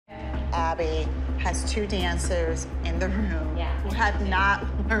Abby has 2 dancers in the room who have not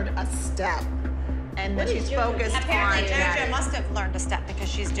learned a step. And that she's focused on Apparently, JoJo must have learned a step because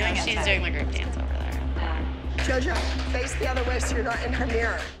she's doing it. She's doing the group dance over there. JoJo, face the other way so you're not in her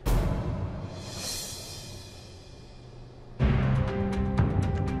mirror.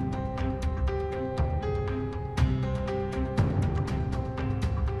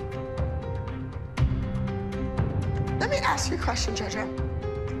 Let me ask you a question, JoJo.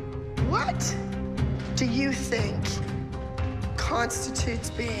 What do you think constitutes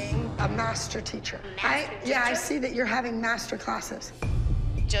being a master teacher? I see that you're having master classes.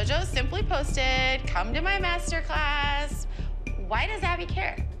 JoJo simply posted, come to my master class. Why does Abby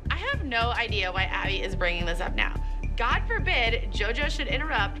care? I have no idea why Abby is bringing this up now. God forbid JoJo should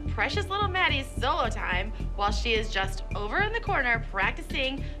interrupt precious little Maddie's solo time while she is just over in the corner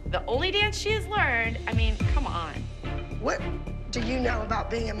practicing the only dance she has learned. I mean, come on. What do you know about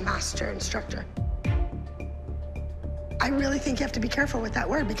being a master instructor? I really think you have to be careful with that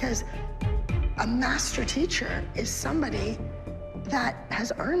word because a master teacher is somebody that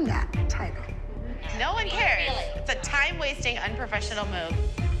has earned that title. No one cares. It's a time-wasting, unprofessional move.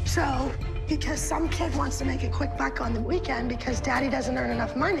 So, because some kid wants to make a quick buck on the weekend because daddy doesn't earn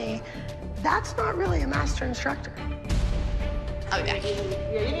enough money, that's not really a master instructor. Okay.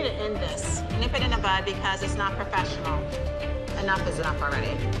 Yeah, you need to end this. Nip it in the bud because it's not professional. Enough is enough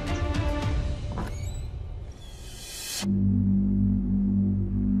already.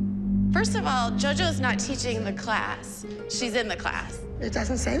 First of all, JoJo's not teaching the class. She's in the class. It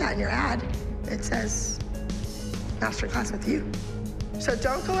doesn't say that in your ad. It says master class with you. So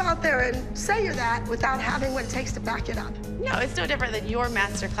don't go out there and say you're that without having what it takes to back it up. No, it's no different than your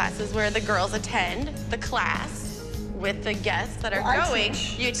master classes where the girls attend the class with the guests that are going.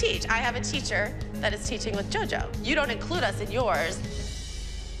 You teach. I have a teacher that is teaching with JoJo. You don't include us in yours.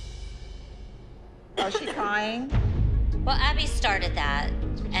 Is she crying? Well, Abby started that,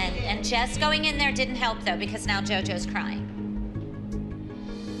 and Jess going in there didn't help, though, because now JoJo's crying.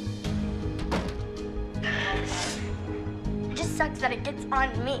 It just sucks that it gets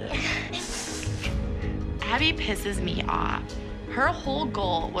on me. Abby pisses me off. Her whole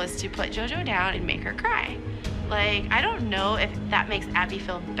goal was to put JoJo down and make her cry. Like, I don't know if that makes Abby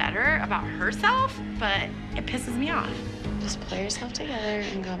feel better about herself, but it pisses me off. Just pull yourself together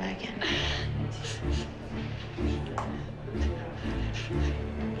and go back in.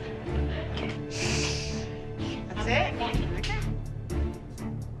 That's it?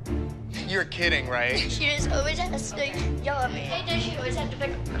 You're kidding, right? She just always has to yell at me. And then she always has to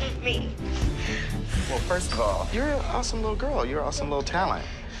pick on me. Well, first of all, you're an awesome little girl. You're an awesome little talent.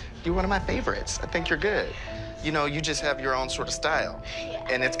 You're one of my favorites. I think you're good. You know, you just have your own sort of style. Yeah.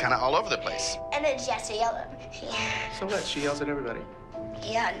 And it's kind of all over the place. And then she has to yell at me. So what? She yells at everybody.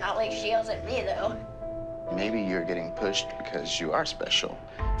 Yeah, not like she yells at me, though. Maybe you're getting pushed because you are special.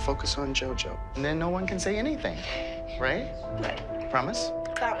 Focus on JoJo. And then no one can say anything, right? Right. Promise?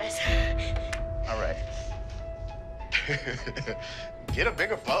 Promise. All right. Get a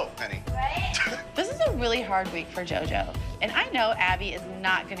bigger bow, honey. Right? This is a really hard week for JoJo, and I know Abby is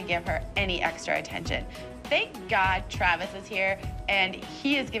not gonna give her any extra attention. Thank God Travis is here, and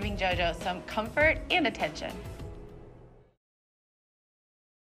he is giving JoJo some comfort and attention.